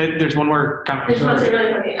there's one more comment. Just want to say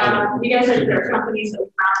really quickly, you guys said there are companies that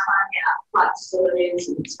are not finding out hot facilities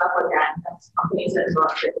and stuff like that. That's companies that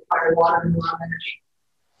require water and energy.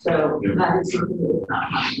 So that is something that is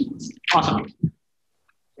not happening. Awesome.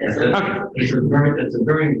 It's a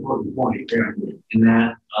very important point there, in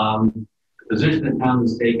that the position that town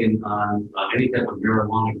has taken on any type of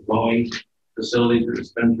marijuana growing facilities or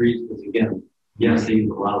dispensaries, because again, yes, they use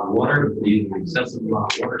a lot of water, they use an excessive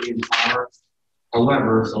amount of water in power.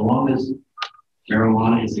 However, so long as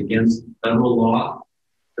marijuana is against federal law,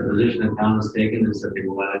 the position that town has taken is that they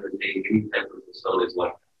will not entertain any type of facilities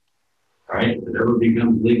like that. All right, if it ever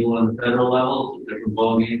becomes legal on the federal level, it's a different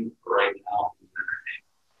ballgame. Right now,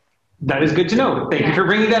 that is good to know. Thank you for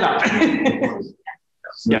bringing that up.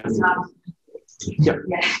 Yes. Yep.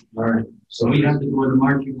 Yes. All right. So we have to go into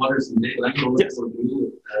marching orders and I can look for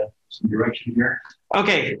you some direction here.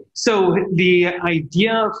 Okay. So the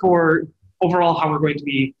idea for overall how we're going to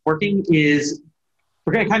be working is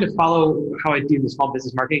we're going to kind of follow how I do in the small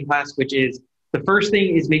business marketing class, which is the first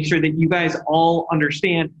thing is make sure that you guys all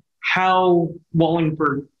understand how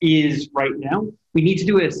Wallingford is right now. We need to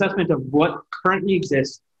do an assessment of what currently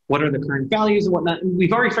exists, what are the current values and whatnot. And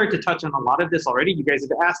we've already started to touch on a lot of this already. You guys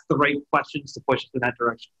have asked the right questions to push us in that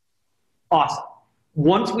direction. Awesome.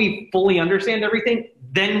 Once we fully understand everything,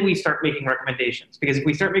 then we start making recommendations. Because if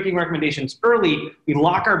we start making recommendations early, we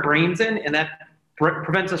lock our brains in, and that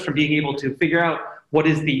prevents us from being able to figure out what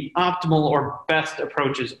is the optimal or best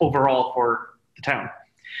approaches overall for the town.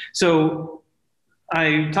 So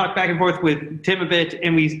I talked back and forth with Tim a bit,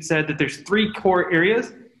 and we said that there's 3 core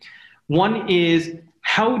areas. One is,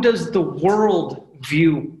 how does the world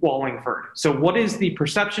view Wallingford? So what is the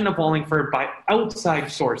perception of Wallingford by outside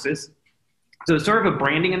sources? So it's sort of a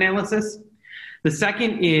branding analysis. The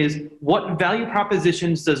second is, what value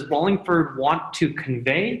propositions does Wallingford want to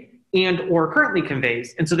convey and or currently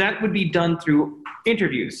conveys? And so that would be done through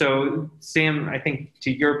interviews. So Sam, I think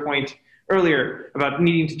to your point earlier about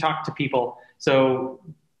needing to talk to people. So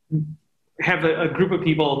have a group of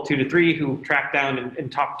people, 2 to 3, who track down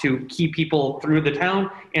and talk to key people through the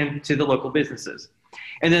town and to the local businesses.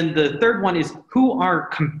 And then the third one is, who are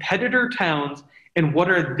competitor towns and what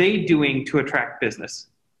are they doing to attract business?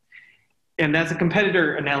 And that's a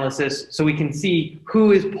competitor analysis, so we can see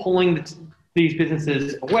who is pulling these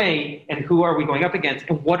businesses away and who are we going up against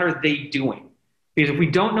and what are they doing. Because if we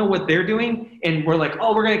don't know what they're doing and we're like,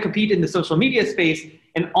 oh, we're going to compete in the social media space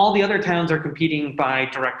and all the other towns are competing by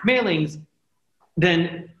direct mailings,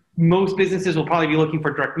 then most businesses will probably be looking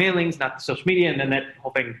for direct mailings, not the social media, and then that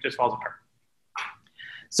whole thing just falls apart.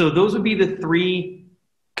 So those would be the 3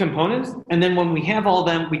 components. And then when we have all of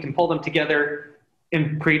them, we can pull them together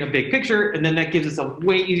and create a big picture. And then that gives us a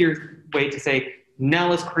way easier way to say, now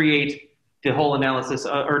let's create the whole analysis,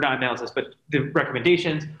 or not analysis, but the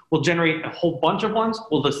recommendations. We'll generate a whole bunch of ones.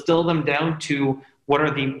 We'll distill them down to what are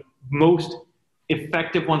the most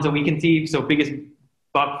effective ones that we can see. So biggest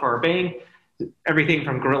buck for our bang, everything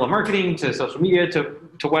from guerrilla marketing to social media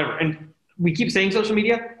to whatever. And we keep saying social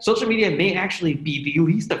media. Social media may actually be the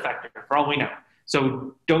least effective for all we know.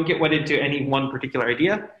 So don't get wedded to any one particular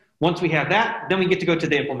idea. Once we have that, then we get to go to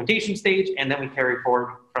the implementation stage, and then we carry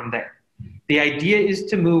forward from there. The idea is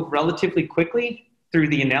to move relatively quickly through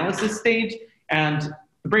the analysis stage and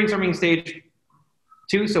the brainstorming stage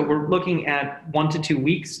too. So we're looking at 1 to 2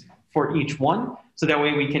 weeks for each one. So that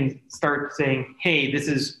way we can start saying, hey, this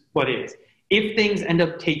is what it is. If things end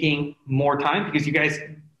up taking more time because you guys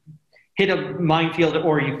hit a minefield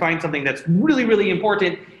or you find something that's really, really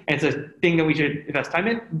important and it's a thing that we should invest time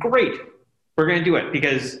in, great. We're going to do it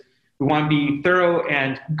because we want to be thorough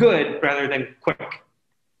and good rather than quick.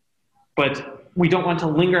 But we don't want to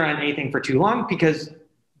linger on anything for too long because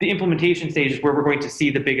the implementation stage is where we're going to see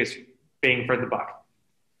the biggest bang for the buck.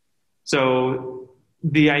 So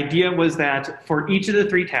the idea was that for each of the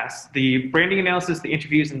 3 tests, the branding analysis, the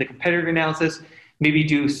interviews, and the competitor analysis, maybe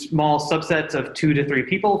do small subsets of 2 to 3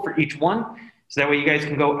 people for each one. So that way you guys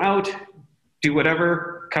can go out, do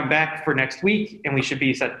whatever, come back for next week, and we should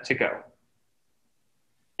be set to go.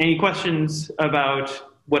 Any questions about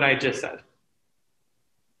what I just said?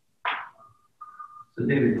 So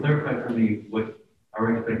David, clarify for me what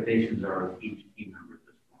our expectations are of each team member at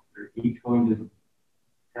this point. They're each going to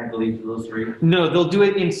tackle each of those 3? No, they'll do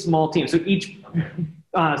it in small teams. So each,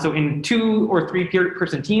 so in 2 or 3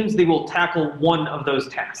 person teams, they will tackle one of those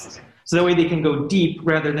tasks. So that way they can go deep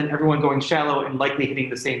rather than everyone going shallow and likely hitting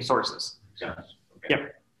the same sources. Yes. Okay.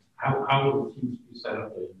 Yep. How will teams be set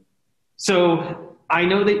up? So I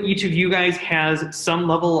know that each of you guys has some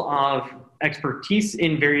level of expertise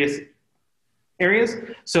in various areas.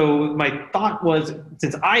 So my thought was,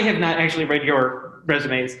 since I have not actually read your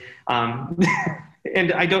resumes,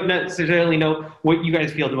 and I don't necessarily know what you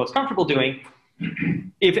guys feel the most comfortable doing,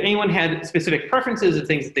 if anyone had specific preferences of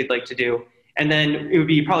things that they'd like to do, and then it would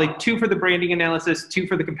be probably 2 for the branding analysis, 2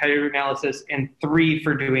 for the competitor analysis, and 3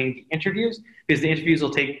 for doing the interviews, because the interviews will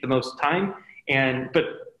take the most time, but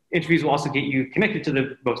interviews will also get you connected to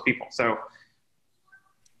the most people. So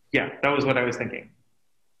yeah, that was what I was thinking.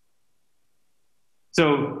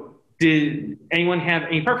 So did anyone have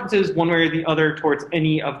any preferences one way or the other towards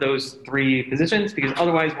any of those 3 positions? Because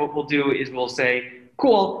otherwise what we'll do is we'll say,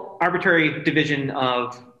 cool, arbitrary division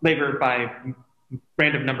of labor by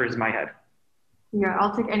random numbers in my head. Yeah,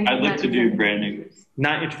 I'll take anything. I'd like to do branding.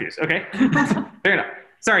 Not interviews, okay. Fair enough.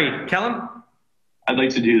 Sorry, Callum? I'd like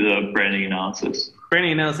to do the branding analysis.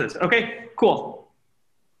 Branding analysis, okay, cool.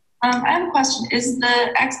 I have a question. Is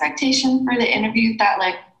the expectation for the interview that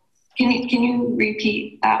can you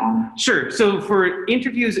repeat that one? Sure, so for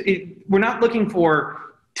interviews, we're not looking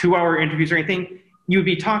for 2-hour interviews or anything. You would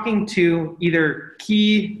be talking to either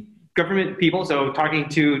key government people, so talking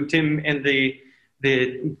to Tim and the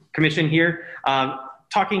commission here,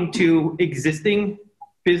 talking to existing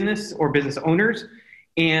business or business owners,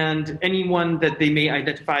 and anyone that they may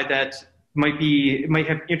identify that might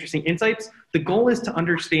have interesting insights. The goal is to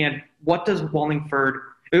understand what does Wallingford,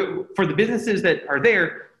 for the businesses that are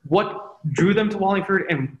there, what drew them to Wallingford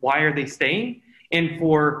and why are they staying? And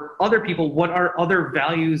for other people, what are other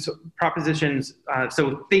values, propositions,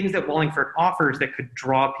 so things that Wallingford offers that could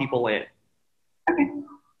draw people in? Okay,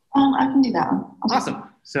 I can do that one. Awesome.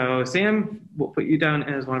 So Sam, we'll put you down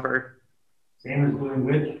as one of our. Sam is doing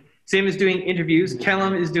which? Sam is doing interviews.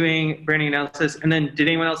 Callum is doing branding analysis. And then did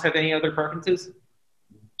anyone else have any other preferences?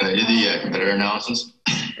 I did the competitor analysis.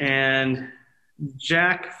 And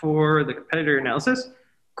Jack for the competitor analysis.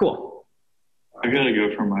 Cool. I gotta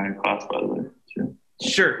go for my class, by the way, too.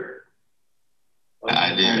 Sure.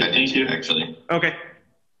 I did Thank you. actually. Okay,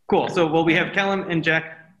 cool. So, well, we have Callum and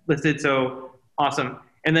Jack listed, so awesome.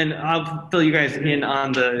 And then I'll fill you guys in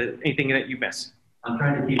on anything that you miss. I'm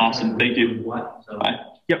trying to keep. Awesome, thank you. What? So, Bye.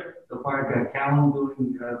 Yep. So far, I've got Callum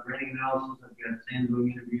doing branding analysis. I've got Sam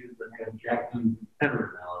doing interviews. I've got Jack doing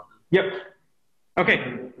competitor analysis. Yep.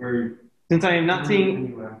 Okay. Since I am not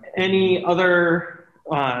seeing any other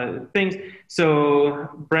things, so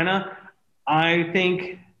Brenna, I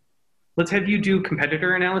think let's have you do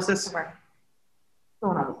competitor analysis. Okay. The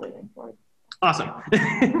one I was waiting for. Awesome.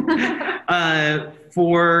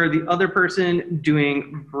 For the other person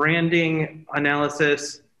doing branding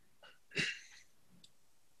analysis.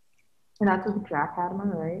 And that's what Jack had, am I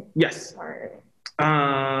right? Yes. All right.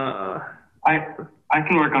 I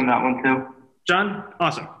can work on that one too. John?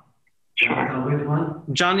 Awesome. Sure. Which one?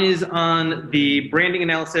 John is on the branding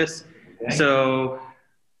analysis. Okay. So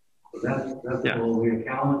That's yeah. cool. We have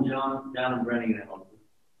Callum and John down in branding analysis.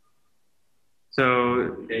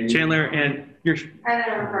 So Chandler and your I don't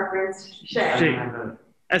have a preference. Shay. Shay.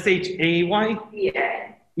 S-H-A-Y?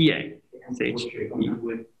 Yeah. E-A. S-H-E.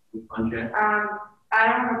 With Jack. I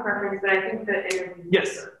don't have a preference, but I think the interviews.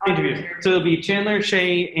 Yes, interviews. So it'll be Chandler,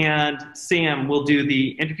 Shay, and Sam will do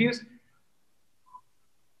the interviews.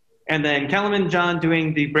 And then Callum and John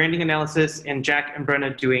doing the branding analysis, and Jack and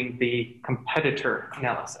Brenna doing the competitor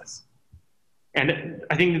analysis. And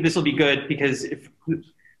I think that this will be good because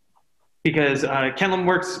Callum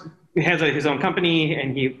has his own company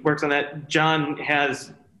and he works on that. John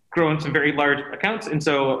has grown some very large accounts, and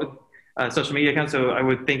so social media accounts. So I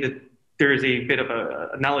would think that there is a bit of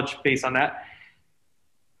a knowledge base on that.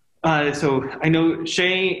 So I know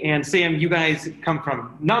Shay and Sam, you guys come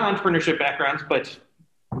from non-entrepreneurship backgrounds, but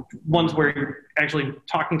ones where you're actually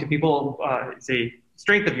talking to people is a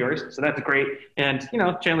strength of yours, so that's great. And you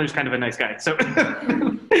know, Chandler's kind of a nice guy, so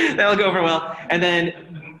that'll go over well. And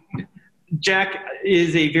then Jack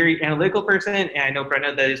is a very analytical person, and I know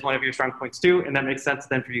Brenna, that is one of your strong points too, and that makes sense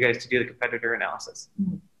then for you guys to do the competitor analysis.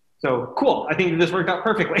 So cool. I think this worked out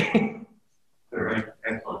perfectly. All right,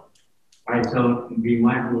 excellent. All right, so be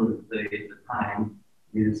mindful of the time.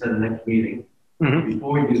 We just set the next meeting.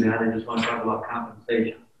 Before we do that, I just want to talk about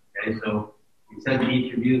compensation. Okay, so we said to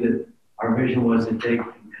each of you that our vision was to take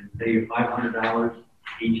and pay you $500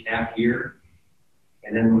 each half year.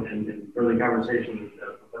 And then in further conversation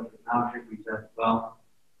with the township, we said, well,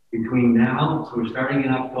 between now, so we're starting in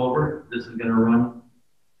October, this is going to run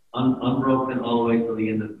unbroken all the way till the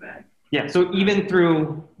end of May. Yeah, so even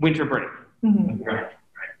through winter break. Right.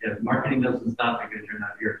 Yeah, marketing doesn't stop because you're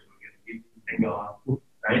not here, so we're going to keep it going.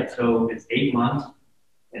 Right, so it's 8 months,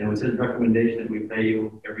 and it was his recommendation that we pay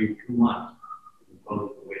you every 2 months as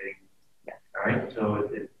opposed to waiting. All right, so I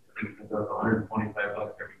think it comes up to $125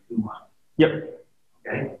 every 2 months. Yep.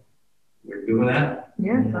 Okay, we're good with that?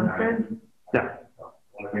 Yeah, sounds good. Yeah. I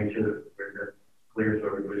want to make sure that we're clear so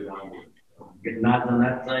everybody's on board. So get nods on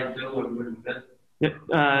that side too, everybody's good? Yep.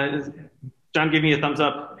 John gave me a thumbs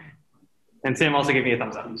up, and Sam also gave me a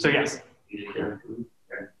thumbs up. So yes. Okay.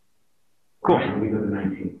 Cool. All right, we go to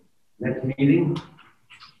 19. Next meeting.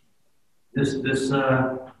 This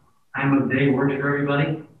time of day works for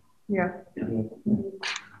everybody? Yeah.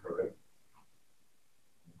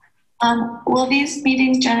 Will these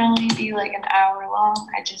meetings generally be like an hour long?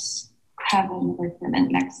 I just have one with them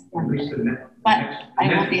next Monday. But I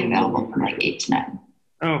will be available from like 8 to 9.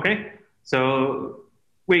 Okay. So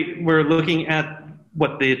wait, we're looking at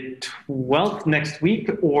what, the 12th next week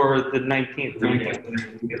or the 19th?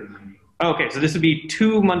 Okay, so this would be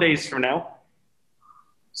 2 Mondays from now.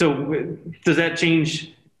 So does that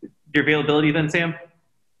change your availability then, Sam?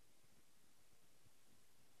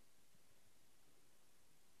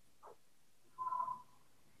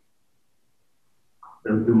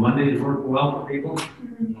 Do Mondays work well for people?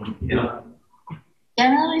 Yeah.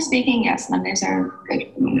 Generally speaking, yes, Mondays are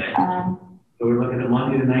good for me. Okay. So we're looking at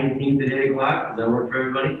Monday the 19th at 8 o'clock. Does that work for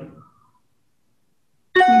everybody?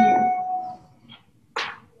 Yeah.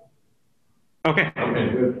 Okay. Okay,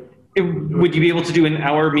 good. Would you be able to do an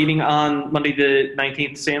hour meeting on Monday the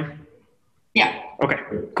 19th, Sam? Yeah. Okay,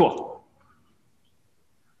 cool.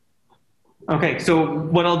 Okay, so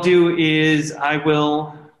what I'll do is I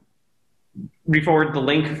will re-forward the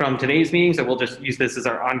link from today's meeting, so we'll just use this as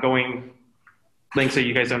our ongoing link so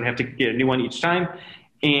you guys don't have to get a new one each time.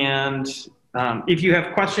 And if you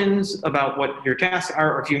have questions about what your tasks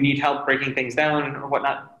are, or if you need help breaking things down or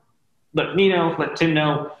whatnot, let me know, let Tim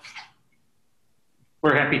know.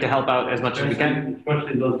 We're happy to help out as much as we can.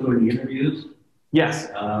 Especially those doing the interviews. Yes.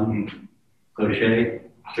 So Shay,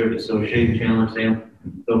 Chandler, Sam.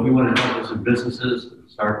 So if we want to help with some businesses,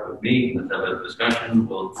 start with me, let's have a discussion.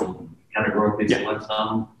 We'll categorically select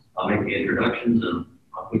some. I'll make the introductions and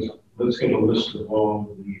let's get a list of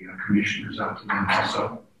all the commissioners out to them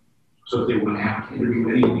also. So if they want to have to interview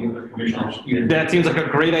any of the other commissioners. That seems like a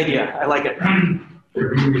great idea. I like it. They're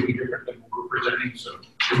going to be different than what we're presenting, so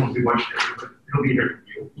it won't be much different, but it'll be different for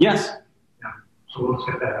you. Yes. Yeah. So let's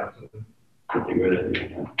get that out to them. pretty good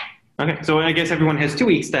idea. Okay, so I guess everyone has 2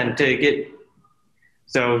 weeks then to get,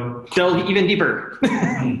 so delve even deeper.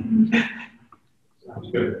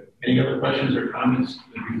 Sounds good. Any other questions or comments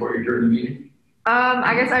before you adjourn the meeting?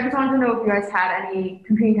 I guess I just wanted to know if you guys had any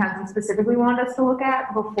competing towns you specifically wanted us to look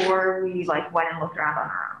at before we like went and looked around on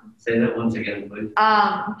our own. Say that once again, please.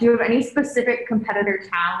 Do you have any specific competitor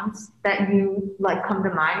towns that you like come to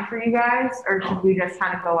mind for you guys, or should we just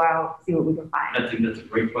kind of go out, see what we can find? I think that's a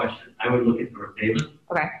great question. I would look at North Haven.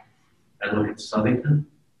 Okay. I'd look at Southington.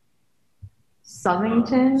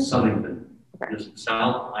 Southington? Southington. Okay. Just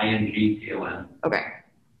South, I-N-G-T-O-N. Okay.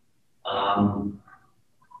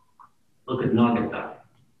 Look at Naugatuck.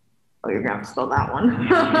 Oh, you're gonna have to spell that one.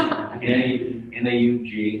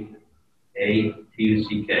 N-A-U-G-A-T-U-C-K.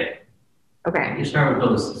 Okay. You start with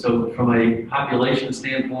those. So from a population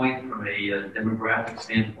standpoint, from a demographic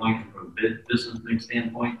standpoint, from a business mix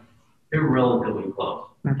standpoint, they're relatively close.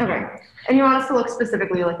 Okay. And you want us to look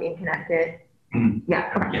specifically like in Connecticut?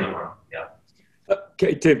 Yeah. Okay. Yeah.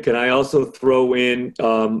 Okay, Tim, can I also throw in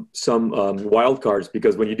some wild cards?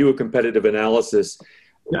 Because when you do a competitive analysis,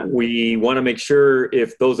 we want to make sure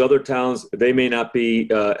if those other towns, they may not be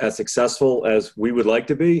as successful as we would like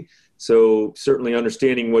to be. So certainly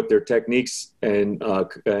understanding what their techniques and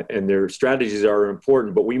their strategies are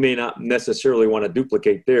important, but we may not necessarily want to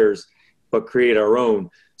duplicate theirs, but create our own.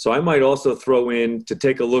 So I might also throw in to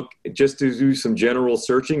take a look, just to do some general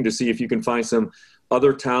searching to see if you can find some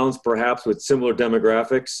other towns, perhaps with similar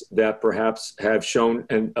demographics, that perhaps have shown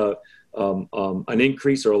an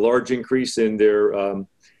increase or a large increase in their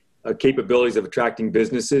capabilities of attracting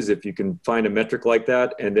businesses, if you can find a metric like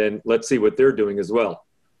that, and then let's see what they're doing as well.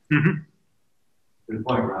 Mm-hmm. Good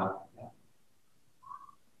point, Rob.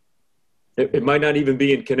 It might not even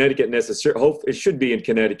be in Connecticut necessarily. It should be in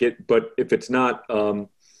Connecticut, but if it's not,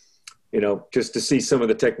 just to see some of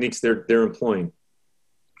the techniques they're employing.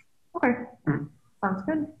 Okay, sounds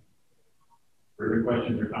good. Further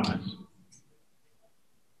questions or comments?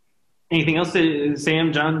 Anything else,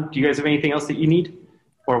 Sam, John? Do you guys have anything else that you need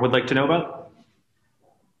or would like to know about?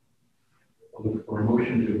 I'll look for a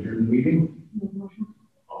motion to adjourn the meeting.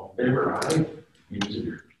 All in favor? Aye. Meeting is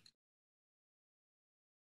adjourned.